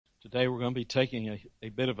Today we're going to be taking a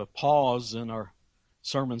bit of a pause in our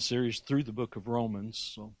sermon series through the book of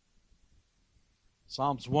Romans. So,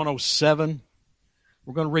 Psalms 107,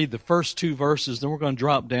 we're going to read the first two verses, then we're going to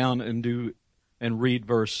drop down and read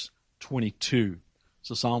verse 22.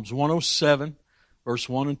 So Psalms 107, verse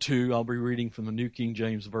 1 and 2, I'll be reading from the New King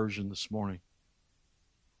James Version this morning.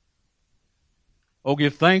 Oh,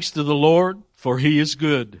 give thanks to the Lord, for He is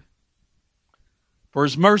good, for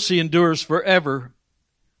His mercy endures forever.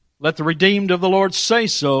 Let the redeemed of the Lord say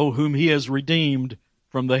so, whom He has redeemed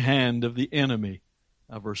from the hand of the enemy.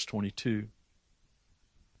 Now, verse 22.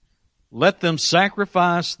 Let them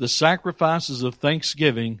sacrifice the sacrifices of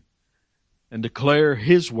thanksgiving and declare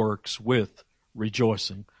His works with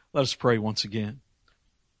rejoicing. Let us pray once again.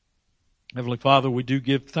 Heavenly Father, we do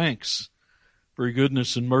give thanks for Your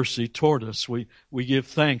goodness and mercy toward us. We give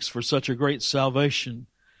thanks for such a great salvation.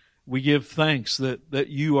 We give thanks that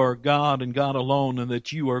You are God and God alone, and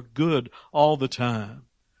that You are good all the time.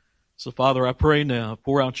 So, Father, I pray now,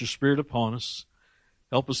 pour out Your Spirit upon us.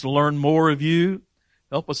 Help us to learn more of You.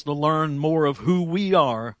 Help us to learn more of who we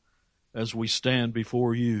are as we stand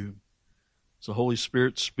before You. So, Holy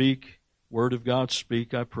Spirit, speak. Word of God,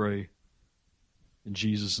 speak, I pray. In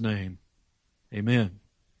Jesus' name, amen.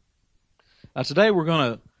 Now, today we're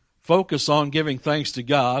going to focus on giving thanks to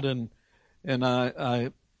God, and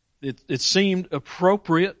It seemed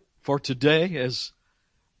appropriate for today as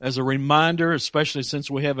a reminder, especially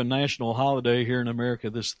since we have a national holiday here in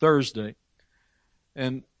America this Thursday.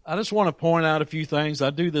 And I just want to point out a few things.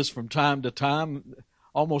 I do this from time to time,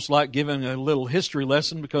 almost like giving a little history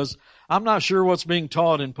lesson, because I'm not sure what's being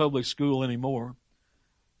taught in public school anymore.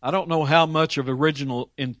 I don't know how much of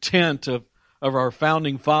original intent of our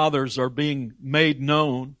founding fathers are being made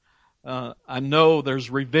known. I know there's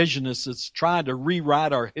revisionists that's trying to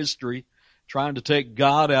rewrite our history, trying to take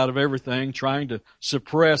God out of everything, trying to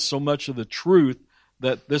suppress so much of the truth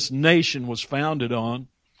that this nation was founded on.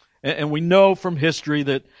 And we know from history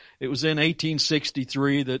that it was in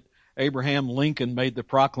 1863 that Abraham Lincoln made the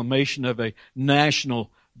proclamation of a national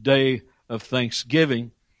day of Thanksgiving.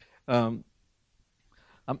 I'm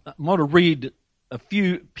going to read a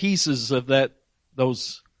few pieces of that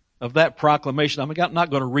proclamation. I'm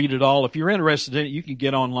not going to read it all. If you're interested in it, you can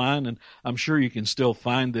get online, and I'm sure you can still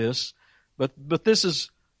find this. But this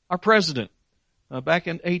is our president back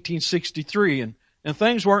in 1863, and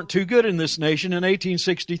things weren't too good in this nation in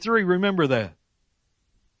 1863. Remember that.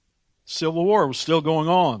 Civil War was still going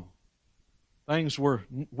on.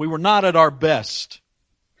 We were not at our best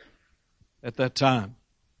at that time.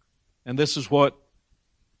 And this is what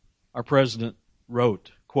our president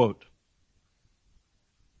wrote, quote,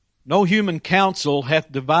 "No human counsel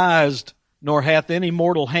hath devised, nor hath any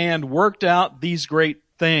mortal hand worked out these great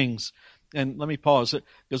things." And let me pause it,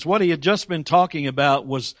 because what he had just been talking about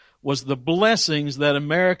was the blessings that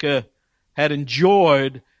America had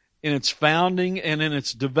enjoyed in its founding and in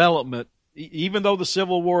its development, even though the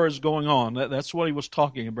Civil War is going on. That's what he was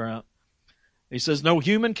talking about. He says, "No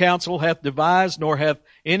human counsel hath devised, nor hath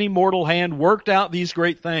any mortal hand worked out these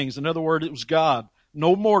great things." In other words, it was God.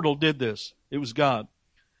 No mortal did this. It was God.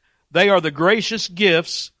 "They are the gracious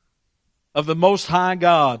gifts of the Most High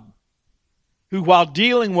God, who while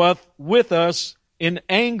dealing with us in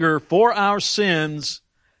anger for our sins,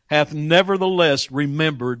 hath nevertheless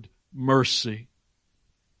remembered mercy.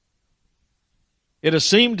 It has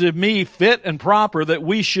seemed to me fit and proper that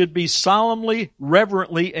we should be solemnly,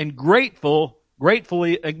 reverently, and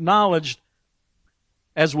gratefully acknowledged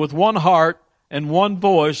as with one heart and one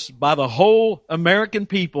voice by the whole American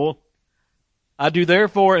people. I do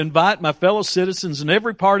therefore invite my fellow citizens in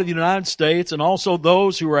every part of the United States, and also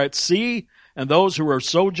those who are at sea and those who are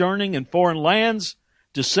sojourning in foreign lands,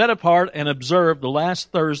 to set apart and observe the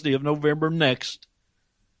last Thursday of November next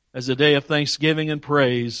as a day of thanksgiving and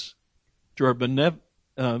praise to our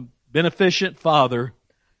beneficent Father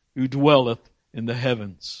who dwelleth in the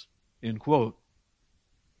heavens." End quote.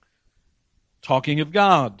 Talking of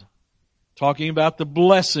God, talking about the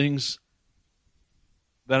blessings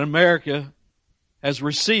that America has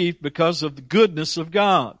received because of the goodness of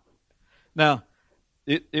God. Now,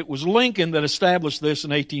 it was Lincoln that established this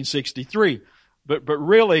in 1863, but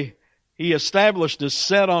really he established this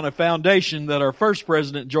set on a foundation that our first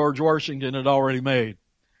president, George Washington, had already made.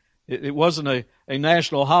 It wasn't a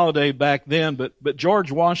national holiday back then, but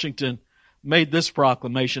George Washington made this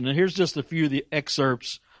proclamation. And here's just a few of the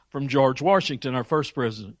excerpts from George Washington, our first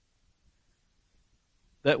president.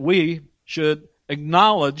 That we should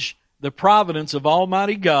acknowledge the providence of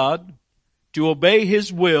Almighty God, to obey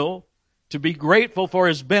His will, to be grateful for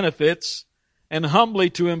His benefits, and humbly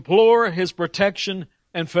to implore His protection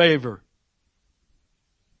and favor.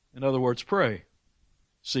 In other words, pray.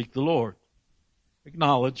 Seek the Lord.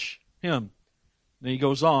 Acknowledge Him. Then he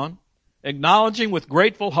goes on, acknowledging with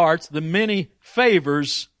grateful hearts the many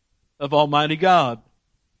favors of Almighty God.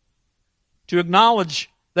 To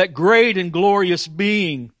acknowledge that great and glorious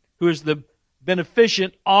being who is the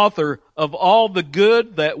beneficent author of all the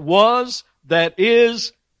good that was, that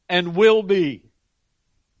is, and will be.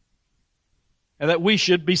 And that we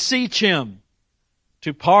should beseech Him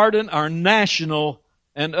to pardon our national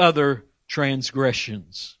and other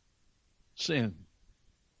transgressions. Sin.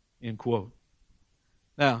 End quote.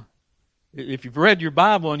 Now, if you've read your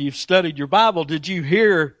Bible and you've studied your Bible, did you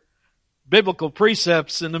hear biblical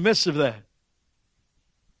precepts in the midst of that?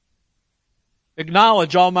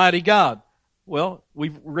 Acknowledge Almighty God. Well, we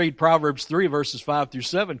read Proverbs 3 verses 5 through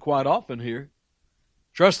 7 quite often here.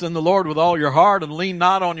 Trust in the Lord with all your heart and lean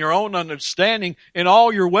not on your own understanding. In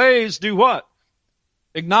all your ways, do what?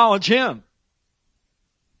 Acknowledge Him.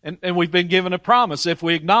 And we've been given a promise. If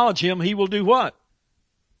we acknowledge Him, He will do what?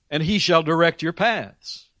 And He shall direct your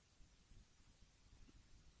paths.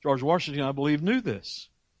 George Washington, I believe, knew this.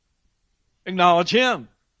 Acknowledge Him.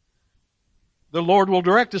 The Lord will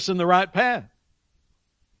direct us in the right path.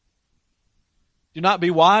 Do not be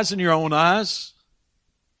wise in your own eyes.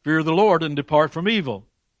 Fear the Lord and depart from evil.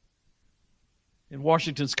 In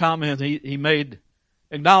Washington's comment, he made,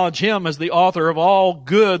 acknowledge Him as the author of all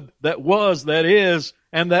good that was, that is,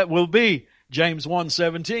 and that will be. James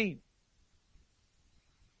 1:17.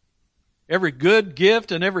 Every good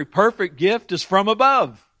gift and every perfect gift is from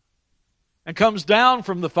above and comes down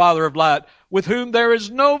from the Father of light, with whom there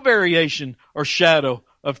is no variation or shadow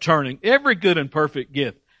of turning. Every good and perfect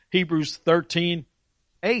gift. Hebrews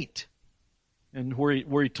 13:8. And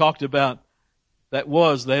where he talked about that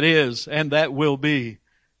was, that is, and that will be.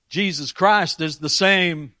 Jesus Christ is the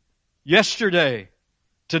same yesterday,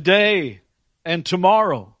 today, and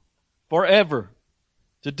tomorrow, forever,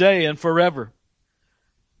 today and forever.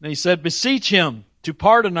 And he said, beseech Him to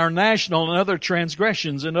pardon our national and other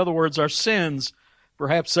transgressions, in other words, our sins.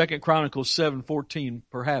 Perhaps 2 Chronicles 7:14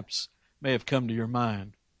 perhaps may have come to your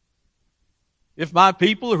mind. If my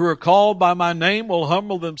people who are called by my name will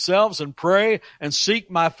humble themselves and pray and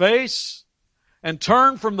seek my face and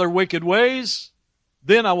turn from their wicked ways,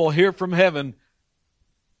 then I will hear from heaven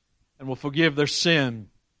and will forgive their sin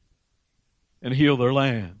and heal their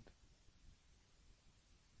land.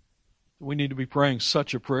 We need to be praying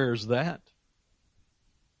such a prayer as that.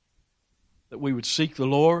 That we would seek the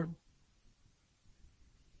Lord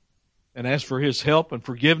and ask for His help and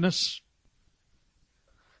forgiveness.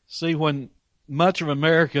 See, when much of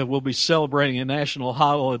America will be celebrating a national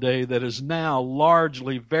holiday that is now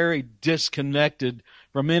largely very disconnected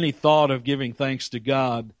from any thought of giving thanks to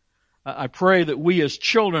God, I pray that we as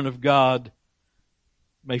children of God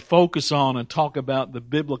may focus on and talk about the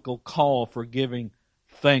biblical call for giving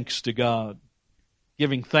thanks to God,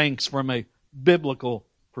 giving thanks from a biblical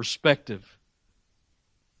perspective.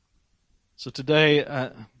 So today,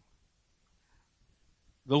 the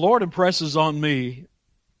Lord impresses on me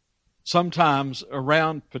sometimes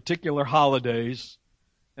around particular holidays,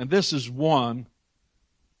 and this is one,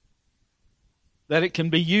 that it can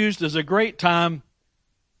be used as a great time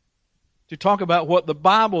to talk about what the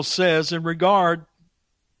Bible says in regard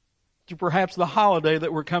to perhaps the holiday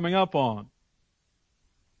that we're coming up on.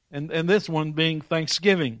 And this one being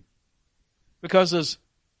Thanksgiving. Because as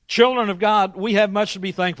children of God, we have much to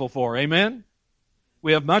be thankful for. Amen?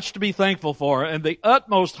 We have much to be thankful for. And the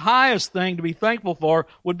utmost highest thing to be thankful for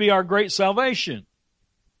would be our great salvation.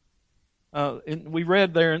 We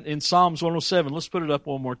read there in Psalms 107. Let's put it up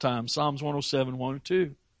one more time. Psalms 107, 1 and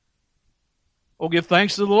 2. Oh, give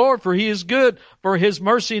thanks to the Lord, for He is good, for His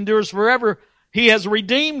mercy endures forever. He has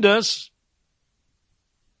redeemed us.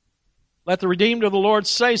 Let the redeemed of the Lord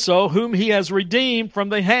say so, whom He has redeemed from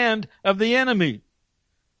the hand of the enemy.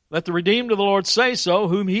 Let the redeemed of the Lord say so,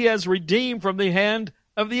 whom He has redeemed from the hand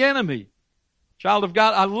of the enemy. Child of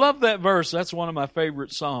God, I love that verse. That's one of my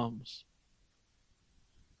favorite Psalms.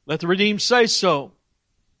 Let the redeemed say so.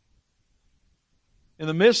 In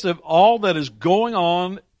the midst of all that is going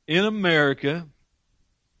on in America,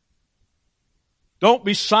 don't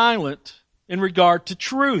be silent in regard to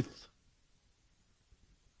truth.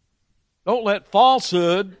 Don't let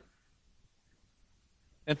falsehood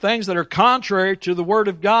and things that are contrary to the Word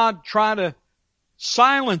of God try to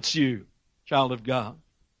silence you, child of God.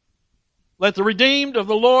 Let the redeemed of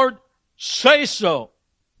the Lord say so,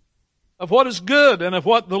 of what is good and of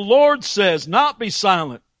what the Lord says, not be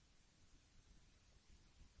silent.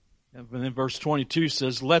 And then verse 22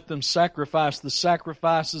 says, let them sacrifice the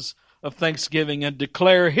sacrifices of thanksgiving and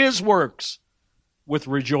declare His works with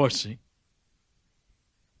rejoicing.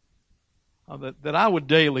 that I would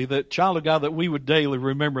daily, that child of God, that we would daily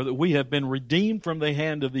remember that we have been redeemed from the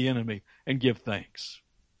hand of the enemy and give thanks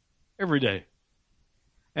every day.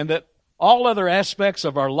 And that all other aspects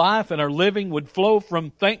of our life and our living would flow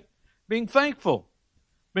from being thankful.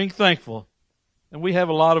 Being thankful. And we have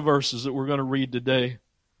a lot of verses that we're going to read today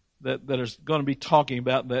that is going to be talking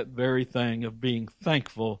about that very thing of being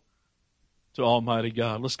thankful to Almighty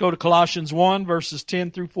God. Let's go to Colossians 1, verses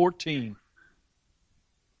 10 through 14.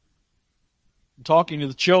 Talking to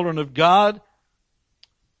the children of God,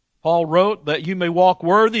 Paul wrote that you may walk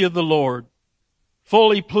worthy of the Lord,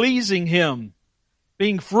 fully pleasing Him,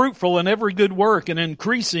 being fruitful in every good work and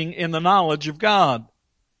increasing in the knowledge of God.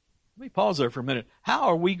 Let me pause there for a minute. How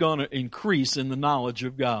are we going to increase in the knowledge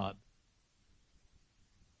of God?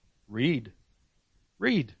 Read.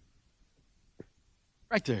 Read.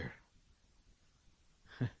 Right there.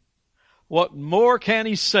 What more can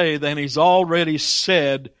he say than he's already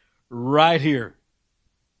said right here?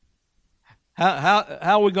 How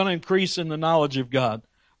are we going to increase in the knowledge of God?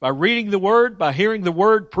 By reading the Word, by hearing the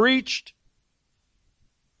Word preached.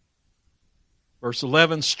 Verse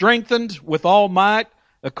 11, strengthened with all might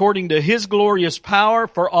according to His glorious power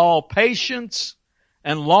for all patience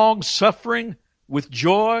and long suffering with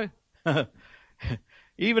joy.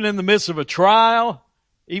 Even in the midst of a trial,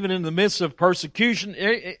 even in the midst of persecution,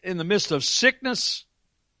 in the midst of sickness,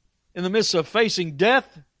 in the midst of facing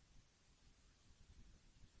death,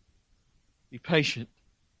 be patient.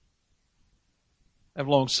 Have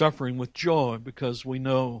long suffering with joy, because we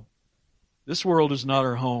know this world is not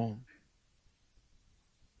our home.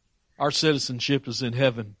 Our citizenship is in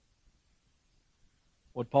heaven.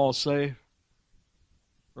 What Paul say?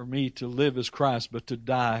 For me to live is Christ, but to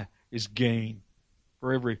die is gain.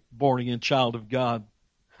 For every born-again child of God.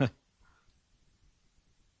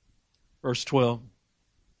 Verse 12.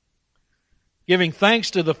 Giving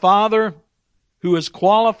thanks to the Father who has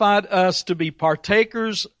qualified us to be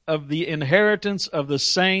partakers of the inheritance of the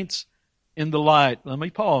saints in the light. Let me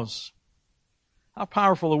pause. How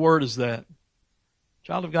powerful a word is that?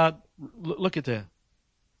 Child of God, look at that.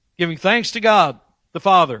 Giving thanks to God, the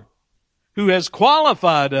Father, who has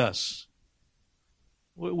qualified us.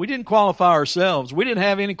 We didn't qualify ourselves. We didn't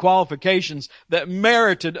have any qualifications that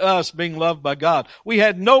merited us being loved by God. We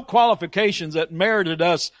had no qualifications that merited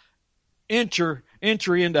us entry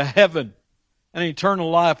into heaven and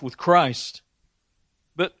eternal life with Christ.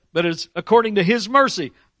 But it's according to His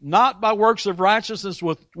mercy, not by works of righteousness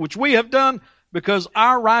which we have done, because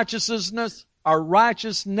our righteousnesses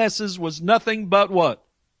was nothing but what?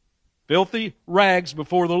 Filthy rags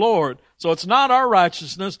before the Lord. So it's not our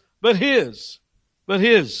righteousness, but His. But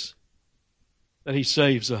His. That He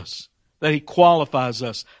saves us. That He qualifies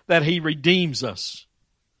us. That He redeems us.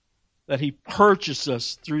 That He purchased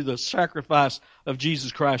us through the sacrifice of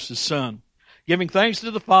Jesus Christ, His Son. Giving thanks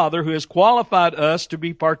to the Father who has qualified us to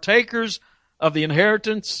be partakers of the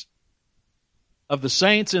inheritance of the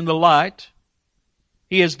saints in the light.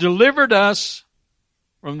 He has delivered us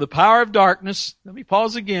from the power of darkness. Let me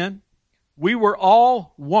pause again. We were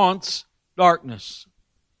all once darkness.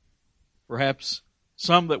 Perhaps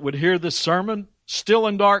some that would hear this sermon still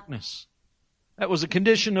in darkness. That was a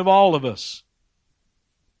condition of all of us.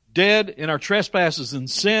 Dead in our trespasses and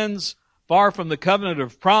sins, far from the covenant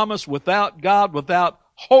of promise, without God, without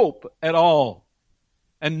hope at all,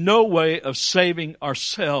 and no way of saving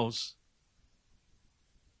ourselves.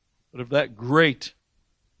 But of that great,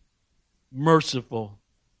 merciful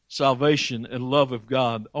salvation and love of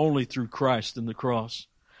God only through Christ and the cross.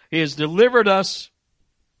 He has delivered us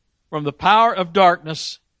from the power of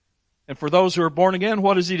darkness, and for those who are born again,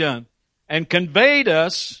 what has He done? And conveyed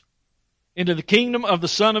us into the kingdom of the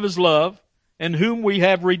Son of His love, in whom we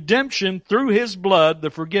have redemption through His blood, the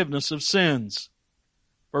forgiveness of sins.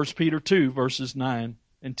 1 Peter 2, verses 9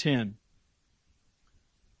 and 10.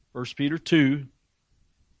 1 Peter 2,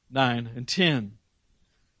 9 and 10.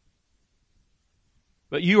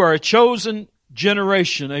 But you are a chosen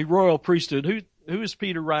generation, a royal priesthood. Who is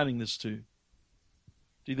Peter writing this to?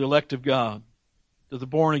 To the elect of God, to the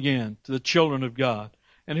born again, to the children of God.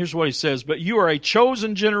 And here's what he says. But you are a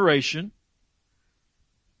chosen generation,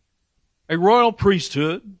 a royal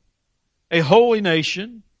priesthood, a holy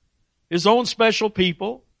nation, His own special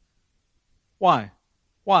people. Why?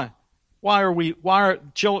 Why?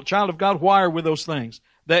 Child of God, why are we those things?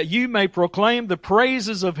 That you may proclaim the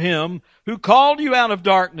praises of Him who called you out of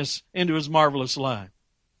darkness into His marvelous light.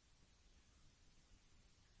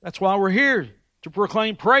 That's why we're here, to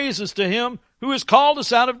proclaim praises to Him who has called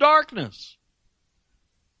us out of darkness.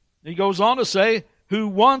 He goes on to say, who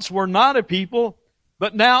once were not a people,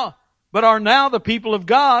 but are now the people of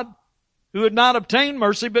God, who had not obtained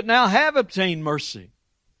mercy, but now have obtained mercy.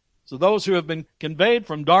 So those who have been conveyed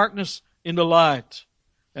from darkness into light.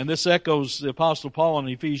 And this echoes the Apostle Paul in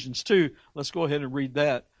Ephesians 2. Let's go ahead and read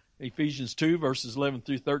that. Ephesians 2, verses 11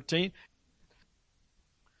 through 13.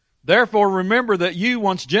 Therefore remember that you,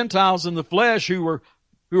 once Gentiles in the flesh, who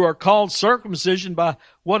are called circumcision by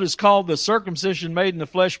what is called the circumcision made in the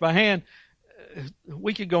flesh by hand.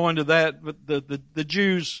 We could go into that, but the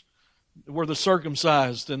Jews were the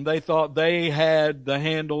circumcised, and they thought they had the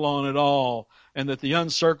handle on it all, and that the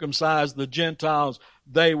uncircumcised, the Gentiles,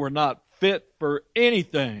 they were not fit for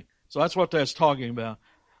anything. So that's what that's talking about.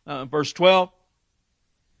 Verse 12,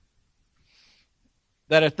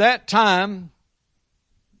 that at that time,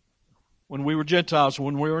 when we were Gentiles,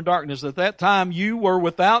 when we were in darkness, at that time you were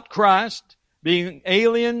without Christ, being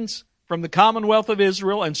aliens from the commonwealth of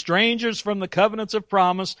Israel and strangers from the covenants of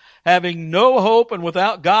promise, having no hope and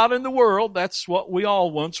without God in the world. That's what we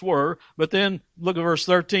all once were. But then look at verse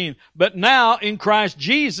 13. But now in Christ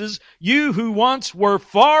Jesus, you who once were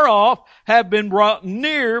far off have been brought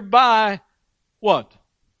near by what?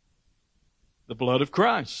 The blood of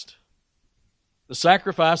Christ. The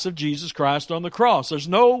sacrifice of Jesus Christ on the cross. There's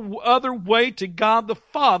no other way to God the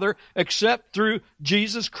Father except through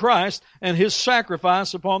Jesus Christ and His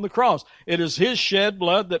sacrifice upon the cross. It is His shed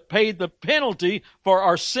blood that paid the penalty for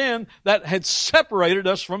our sin that had separated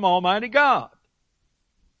us from Almighty God.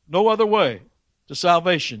 No other way to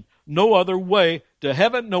salvation. No other way to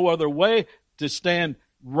heaven. No other way to stand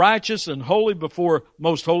righteous and holy before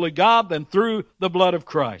most holy God than through the blood of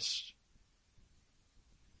Christ.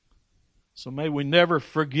 So may we never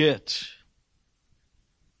forget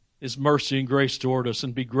His mercy and grace toward us,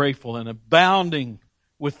 and be grateful and abounding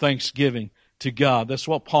with thanksgiving to God. That's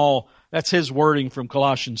what that's his wording from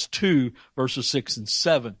Colossians 2, verses 6 and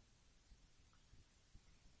 7.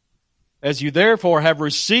 As you therefore have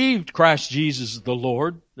received Christ Jesus the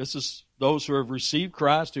Lord, this is those who have received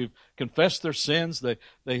Christ, who've confessed their sins,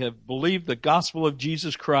 they have believed the gospel of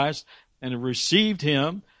Jesus Christ and have received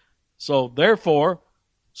Him. So therefore,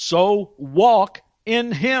 so walk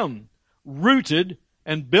in Him, rooted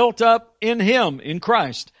and built up in Him, in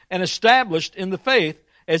Christ, and established in the faith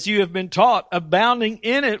as you have been taught, abounding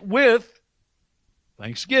in it with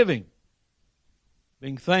thanksgiving.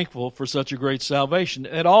 Being thankful for such a great salvation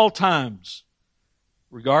at all times,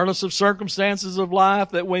 regardless of circumstances of life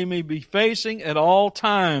that we may be facing at all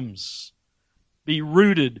times. Be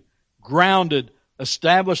rooted, grounded,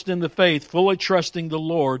 established in the faith, fully trusting the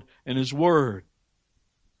Lord and His Word.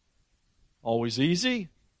 Always easy?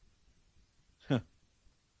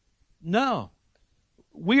 No.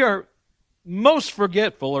 We are most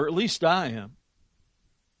forgetful, or at least I am.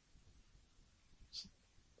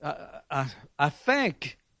 I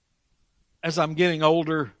think as I'm getting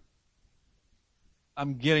older,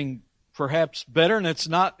 I'm getting perhaps better, and it's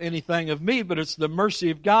not anything of me, but it's the mercy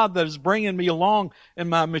of God that is bringing me along in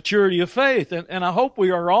my maturity of faith. And I hope we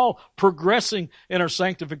are all progressing in our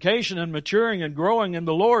sanctification and maturing and growing in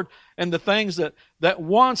the Lord. And the things that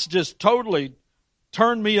once just totally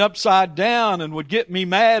turned me upside down and would get me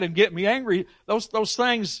mad and get me angry, those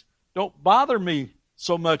things don't bother me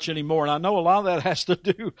so much anymore. And I know a lot of that has to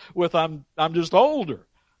do with I'm just older.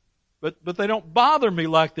 But they don't bother me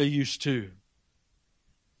like they used to.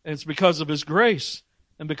 And it's because of His grace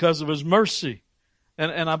and because of His mercy.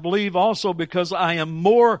 And I believe also because I am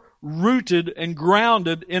more rooted and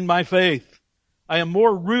grounded in my faith. I am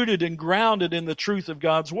more rooted and grounded in the truth of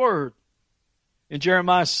God's Word. In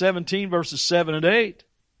Jeremiah 17, verses 7 and 8,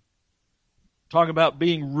 talking about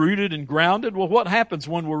being rooted and grounded. Well, what happens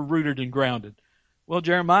when we're rooted and grounded? Well,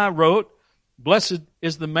 Jeremiah wrote, "Blessed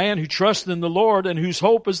is the man who trusts in the Lord and whose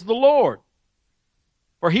hope is the Lord.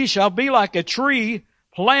 For he shall be like a tree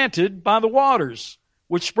planted by the waters,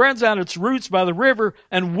 which spreads out its roots by the river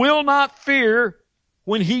and will not fear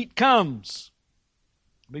when heat comes."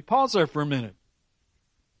 Let me pause there for a minute.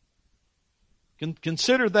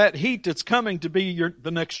 Consider that heat that's coming to be the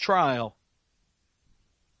next trial,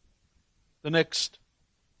 the next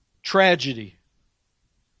tragedy,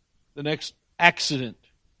 the next accident,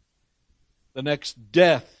 the next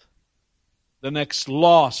death, the next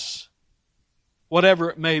loss, whatever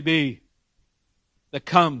it may be that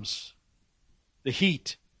comes. The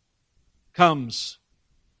heat comes.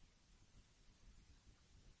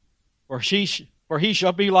 For he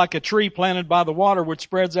shall be like a tree planted by the water, which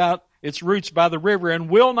spreads out its roots by the river, and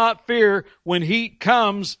will not fear when heat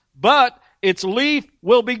comes, but its leaf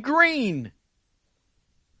will be green,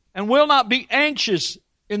 and will not be anxious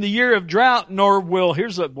in the year of drought, nor will,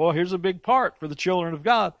 here's a big part for the children of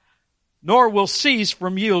God, nor will cease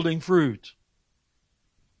from yielding fruit.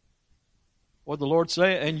 what the Lord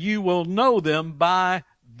say? And you will know them by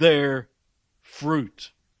their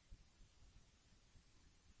fruit.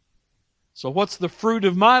 So what's the fruit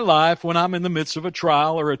of my life when I'm in the midst of a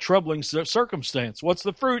trial or a troubling circumstance? What's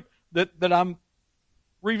the fruit that I'm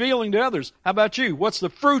revealing to others? How about you? What's the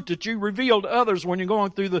fruit that you reveal to others when you're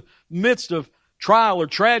going through the midst of trial or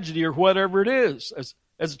tragedy or whatever it is? As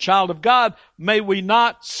a child of God, may we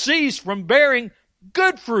not cease from bearing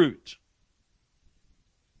good fruit.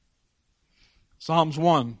 Psalms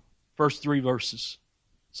 1, first 3 verses.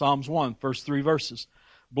 Psalms 1, first 3 verses.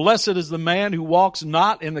 Blessed is the man who walks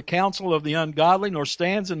not in the counsel of the ungodly, nor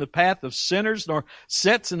stands in the path of sinners, nor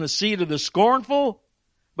sits in the seat of the scornful,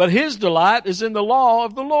 but his delight is in the law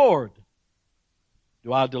of the Lord.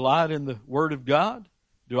 Do I delight in the Word of God?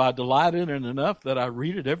 Do I delight in it enough that I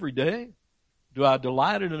read it every day? Do I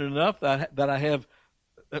delight in it enough that I have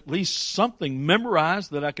at least something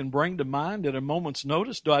memorized that I can bring to mind at a moment's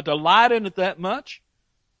notice? Do I delight in it that much?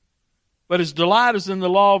 But his delight is in the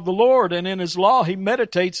law of the Lord, and in his law he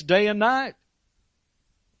meditates day and night.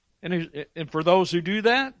 And for those who do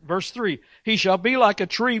that, verse 3, he shall be like a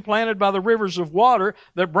tree planted by the rivers of water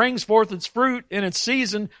that brings forth its fruit in its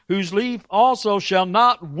season, whose leaf also shall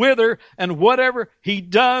not wither, and whatever he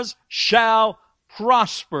does shall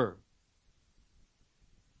prosper.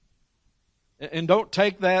 And don't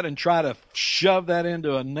take that and try to shove that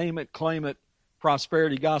into a name it, claim it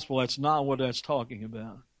prosperity gospel. That's not what that's talking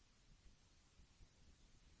about.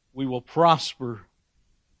 We will prosper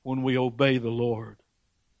when we obey the Lord.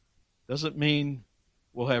 Doesn't mean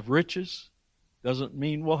we'll have riches. Doesn't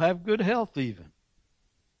mean we'll have good health even.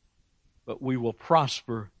 But we will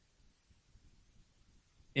prosper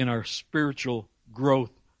in our spiritual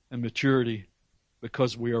growth and maturity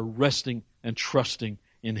because we are resting and trusting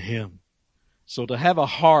in Him. So to have a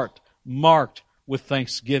heart marked with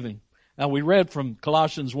thanksgiving. Now we read from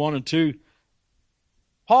Colossians 1 and 2.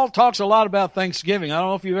 Paul talks a lot about thanksgiving. I don't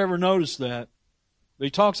know if you've ever noticed that. But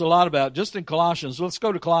he talks a lot about, just in Colossians. Let's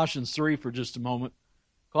go to Colossians 3 for just a moment.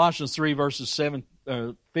 Colossians 3 verses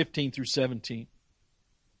 15 through 17.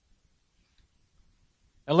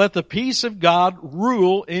 And let the peace of God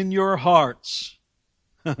rule in your hearts.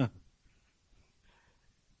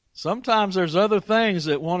 Sometimes there's other things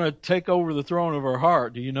that want to take over the throne of our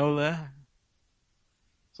heart. Do you know that?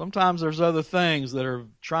 Sometimes there's other things that are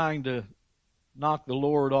trying to knock the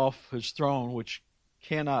Lord off His throne, which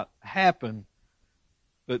cannot happen,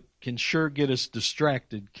 but can sure get us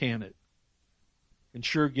distracted, can it? Can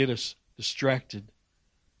sure get us distracted.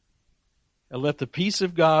 And let the peace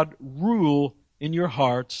of God rule in your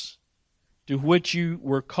hearts, to which you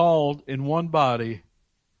were called in one body,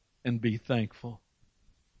 and be thankful.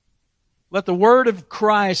 Let the word of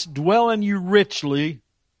Christ dwell in you richly.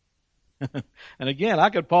 And again, I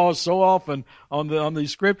could pause so often on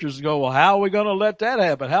these scriptures and go, well, how are we going to let that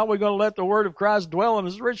happen? How are we going to let the word of Christ dwell in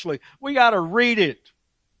us richly? We got to read it.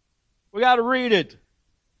 We got to read it.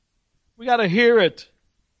 We got to hear it.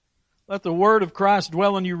 Let the word of Christ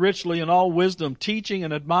dwell in you richly in all wisdom, teaching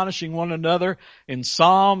and admonishing one another in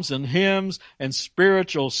psalms and hymns and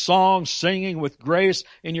spiritual songs, singing with grace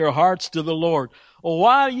in your hearts to the Lord. Well,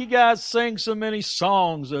 why do you guys sing so many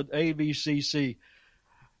songs at ABCC?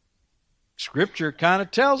 Scripture kind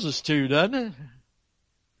of tells us to, doesn't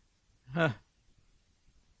it?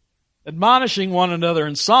 Admonishing one another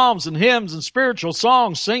in psalms and hymns and spiritual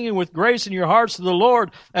songs, singing with grace in your hearts to the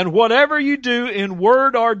Lord, and whatever you do in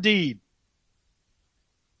word or deed.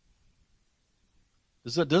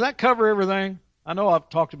 Does that cover everything? I know I've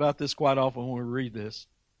talked about this quite often when we read this.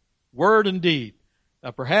 Word and deed.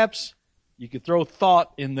 Now perhaps you could throw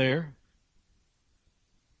thought in there.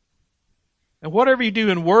 And whatever you do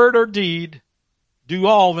in word or deed, do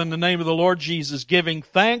all in the name of the Lord Jesus, giving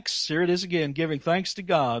thanks, here it is again, giving thanks to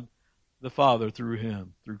God the Father through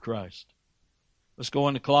Him, through Christ. Let's go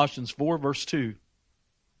into Colossians 4, verse 2.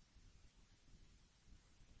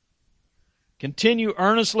 Continue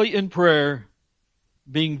earnestly in prayer,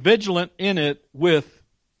 being vigilant in it with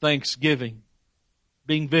thanksgiving.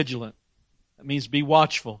 Being vigilant. That means be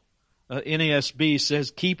watchful. NASB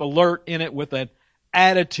says keep alert in it with an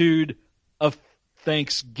attitude of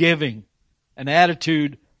thanksgiving. An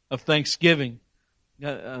attitude of thanksgiving.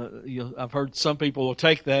 I've heard some people will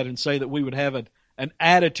take that and say that we would have an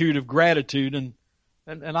attitude of gratitude, and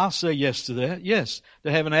I'll say yes to that. Yes,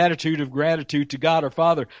 to have an attitude of gratitude to God our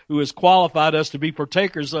Father, who has qualified us to be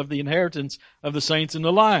partakers of the inheritance of the saints in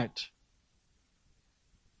the light.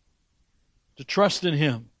 To trust in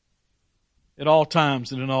Him at all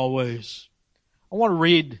times and in all ways. I want to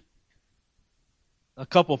read a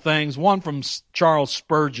couple things. One from Charles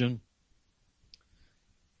Spurgeon.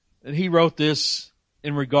 And he wrote this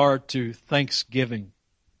in regard to thanksgiving.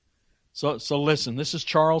 So listen, this is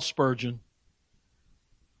Charles Spurgeon.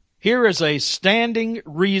 Here is a standing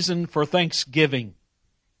reason for thanksgiving.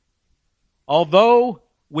 Although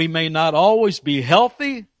we may not always be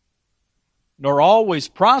healthy, nor always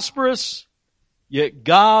prosperous, yet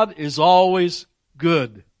God is always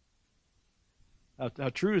good. How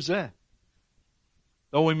true is that?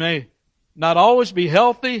 Though we may not always be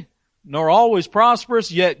healthy, nor always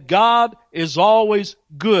prosperous, yet God is always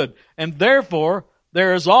good. And therefore,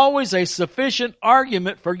 there is always a sufficient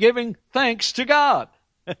argument for giving thanks to God.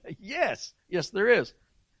 Yes, there is.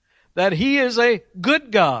 That He is a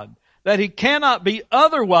good God. That He cannot be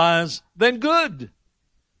otherwise than good.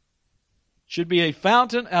 Should be a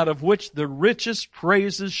fountain out of which the richest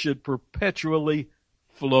praises should perpetually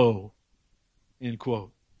flow. End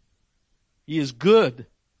quote. He is good,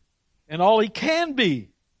 and all He can be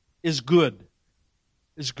is good.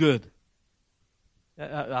 Is good.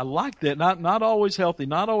 I like that. Not always healthy,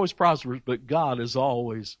 not always prosperous, but God is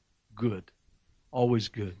always good. Always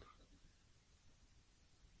good.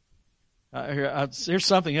 Here's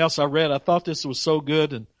something else I read. I thought this was so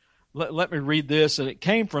good, and let me read this. And it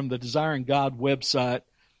came from the Desiring God website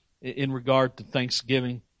in regard to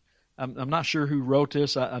Thanksgiving. I'm not sure who wrote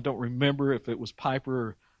this. I don't remember if it was Piper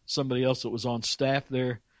or somebody else that was on staff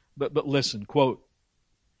there. But listen, quote,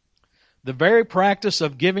 "The very practice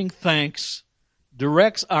of giving thanks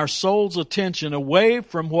directs our soul's attention away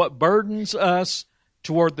from what burdens us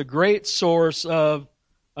toward the great source of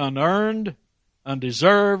unearned,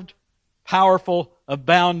 undeserved, powerful,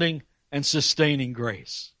 abounding, and sustaining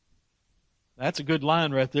grace." That's a good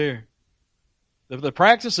line right there. The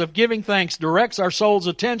practice of giving thanks directs our soul's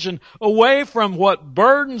attention away from what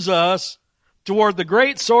burdens us toward the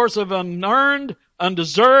great source of unearned,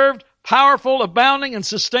 undeserved, powerful, abounding, and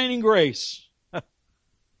sustaining grace.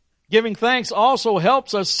 Giving thanks also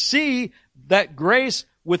helps us see that grace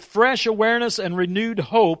with fresh awareness and renewed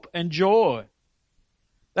hope and joy.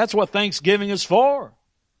 That's what thanksgiving is for.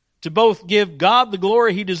 To both give God the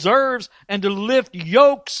glory He deserves and to lift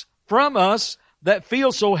yokes from us that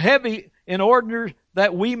feel so heavy in order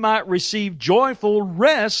that we might receive joyful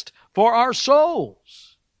rest for our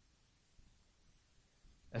souls.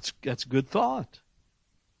 That's good thought.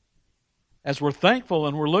 As we're thankful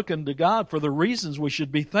and we're looking to God for the reasons we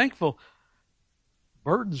should be thankful,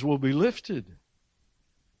 burdens will be lifted.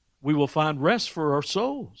 We will find rest for our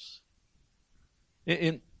souls.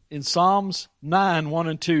 In Psalms 9, 1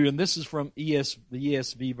 and 2, and this is from the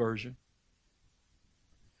ESV version.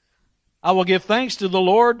 "I will give thanks to the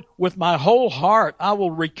Lord with my whole heart. I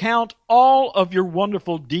will recount all of your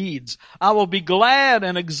wonderful deeds. I will be glad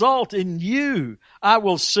and exult in you. I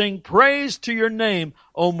will sing praise to your name,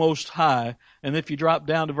 O Most High." And if you drop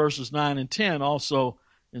down to verses 9 and 10, also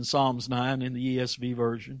in Psalms 9 in the ESV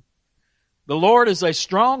version. "The Lord is a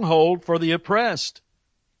stronghold for the oppressed,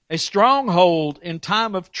 a stronghold in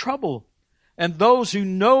time of trouble. And those who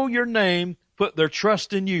know your name put their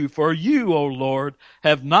trust in you. For you, O Lord,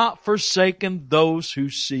 have not forsaken those who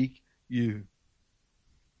seek you."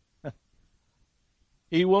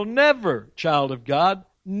 He will never, child of God,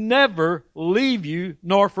 never leave you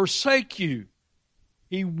nor forsake you.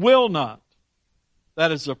 He will not.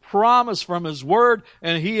 That is a promise from His Word,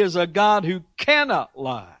 and He is a God who cannot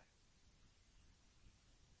lie.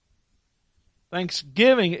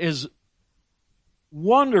 Thanksgiving is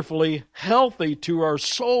wonderfully healthy to our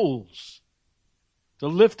souls, to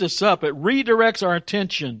lift us up. It redirects our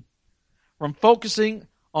attention from focusing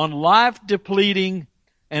on life-depleting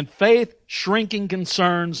and faith-shrinking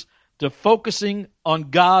concerns to focusing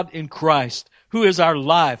on God in Christ, who is our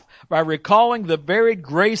life, by recalling the very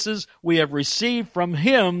graces we have received from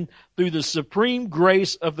Him through the supreme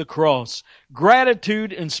grace of the cross.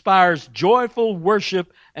 Gratitude inspires joyful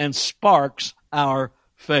worship and sparks our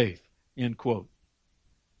faith. End quote.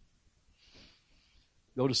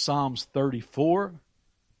 Go to Psalms 34,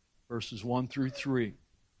 verses 1 through 3.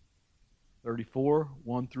 34,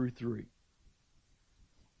 1 through 3.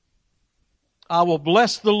 "I will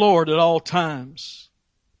bless the Lord at all times.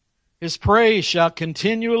 His praise shall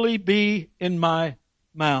continually be in my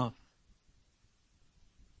mouth.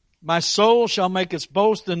 My soul shall make its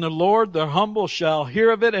boast in the Lord. The humble shall hear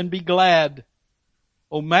of it and be glad.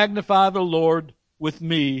 O magnify the Lord with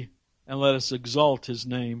me, and let us exalt His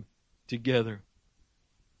name together."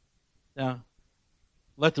 Now,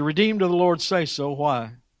 let the redeemed of the Lord say so.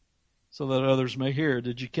 Why? So that others may hear.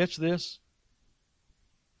 Did you catch this?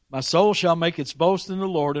 My soul shall make its boast in the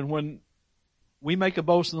Lord, and when we make a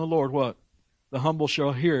boast in the Lord, what? The humble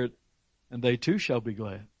shall hear it, and they too shall be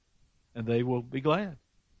glad. And they will be glad.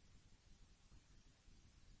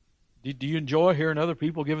 Do you enjoy hearing other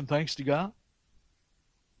people giving thanks to God?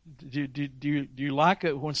 Do you like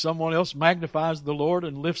it when someone else magnifies the Lord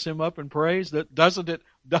and lifts Him up in praise? Doesn't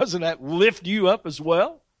that lift you up as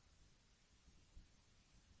well?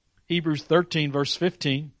 Hebrews 13, verse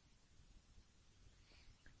 15.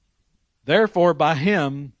 Therefore, by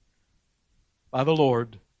Him, by the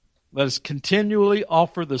Lord, let us continually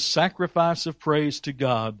offer the sacrifice of praise to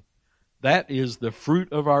God. That is the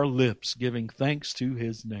fruit of our lips, giving thanks to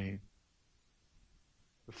His name.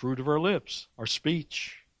 The fruit of our lips, our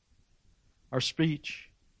speech. Our speech.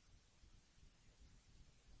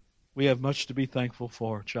 We have much to be thankful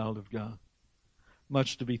for, child of God.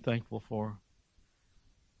 Much to be thankful for.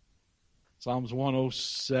 Psalms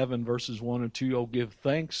 107, verses 1 and 2. Oh, give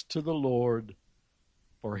thanks to the Lord,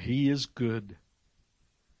 for He is good,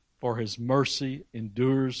 for His mercy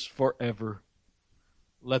endures forever.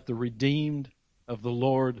 Let the redeemed of the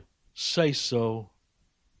Lord say so,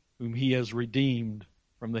 whom He has redeemed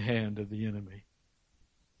from the hand of the enemy.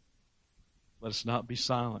 Let us not be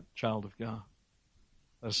silent, child of God.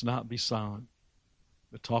 Let us not be silent,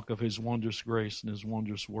 but talk of His wondrous grace and His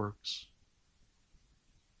wondrous works.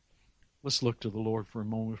 Let's look to the Lord for a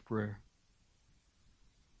moment of prayer.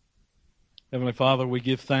 Heavenly Father, we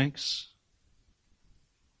give thanks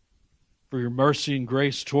for Your mercy and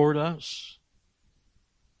grace toward us.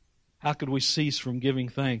 How could we cease from giving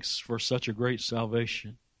thanks for such a great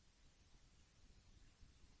salvation?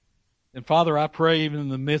 And Father, I pray even in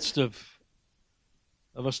the midst of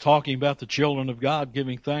us talking about the children of God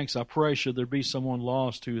giving thanks, I pray should there be someone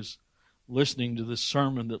lost who is listening to this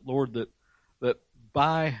sermon, that Lord, that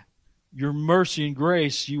by Your mercy and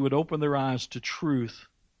grace You would open their eyes to truth,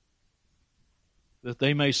 that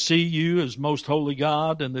they may see You as most holy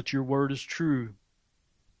God and that Your word is true.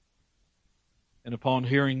 And upon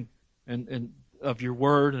hearing and of Your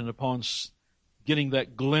word and upon getting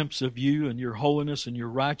that glimpse of You and Your holiness and Your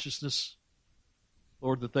righteousness,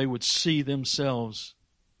 Lord, that they would see themselves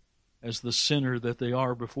as the sinner that they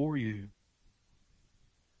are before You.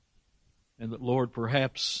 And that, Lord,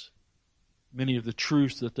 perhaps many of the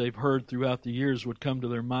truths that they've heard throughout the years would come to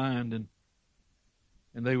their mind,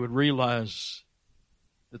 and they would realize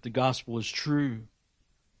that the gospel is true,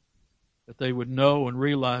 that they would know and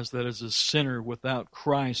realize that as a sinner without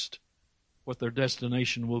Christ, what their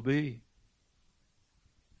destination will be.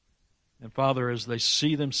 And Father, as they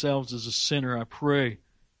see themselves as a sinner, I pray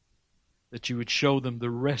that You would show them the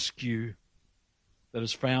rescue that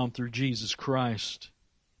is found through Jesus Christ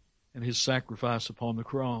and His sacrifice upon the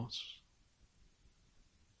cross.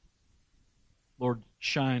 Lord,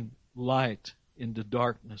 shine light into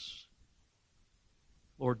darkness.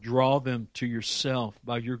 Lord, draw them to Yourself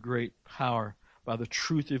by Your great power, by the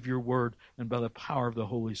truth of Your word, and by the power of the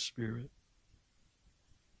Holy Spirit.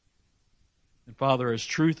 And Father, as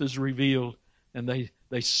truth is revealed and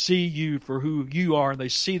they see You for who You are, and they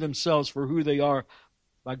see themselves for who they are,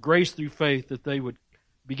 by grace through faith, that they would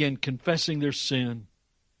begin confessing their sin,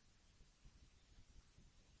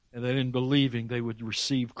 and that in believing they would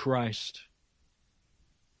receive Christ.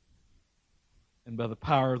 And by the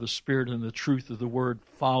power of the Spirit and the truth of the Word,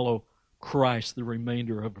 follow Christ the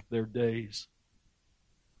remainder of their days.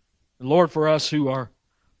 And Lord, for us who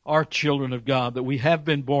are children of God, that we have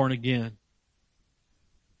been born again,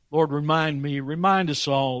 Lord, remind us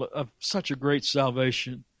all of such a great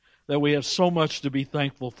salvation, that we have so much to be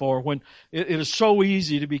thankful for. When it is so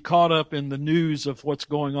easy to be caught up in the news of what's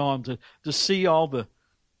going on, to see all the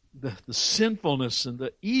sinfulness and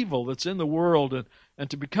the evil that's in the world, and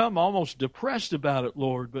to become almost depressed about it,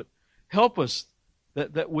 Lord. But help us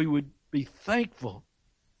that we would be thankful,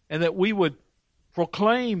 and that we would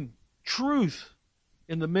proclaim truth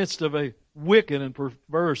in the midst of a wicked and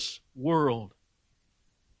perverse world.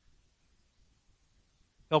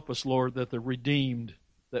 Help us, Lord, that the redeemed,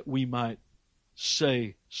 that we might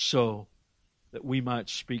say so, that we might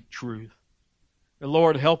speak truth. And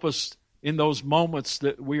Lord, help us in those moments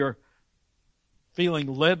that we are feeling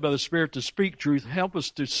led by the Spirit to speak truth. Help us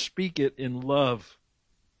to speak it in love.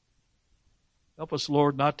 Help us,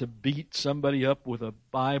 Lord, not to beat somebody up with a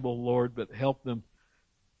Bible, Lord, but help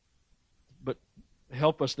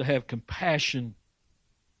us to have compassion,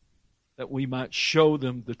 that we might show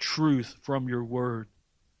them the truth from Your word,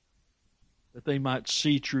 that they might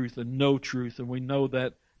see truth and know truth, and we know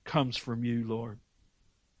that comes from You, Lord.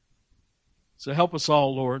 So help us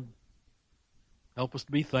all, Lord. Help us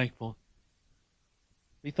to be thankful.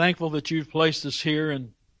 Be thankful that You've placed us here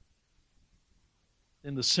in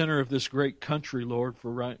the center of this great country, Lord,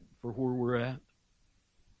 for where we're at.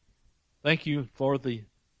 Thank You for the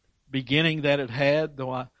beginning that it had,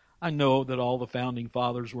 though I know that all the founding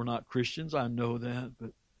fathers were not Christians. I know that,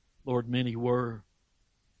 but Lord, many were,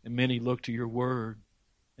 and many looked to your word,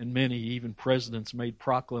 and many, even presidents, made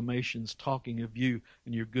proclamations talking of you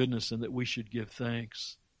and your goodness and that we should give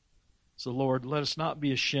thanks. So, Lord, let us not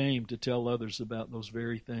be ashamed to tell others about those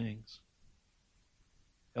very things.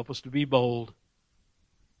 Help us to be bold,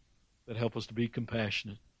 but help us to be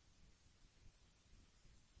compassionate.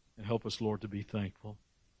 And help us, Lord, to be thankful.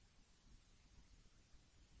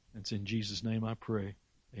 And it's in Jesus' name I pray.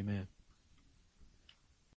 Amen.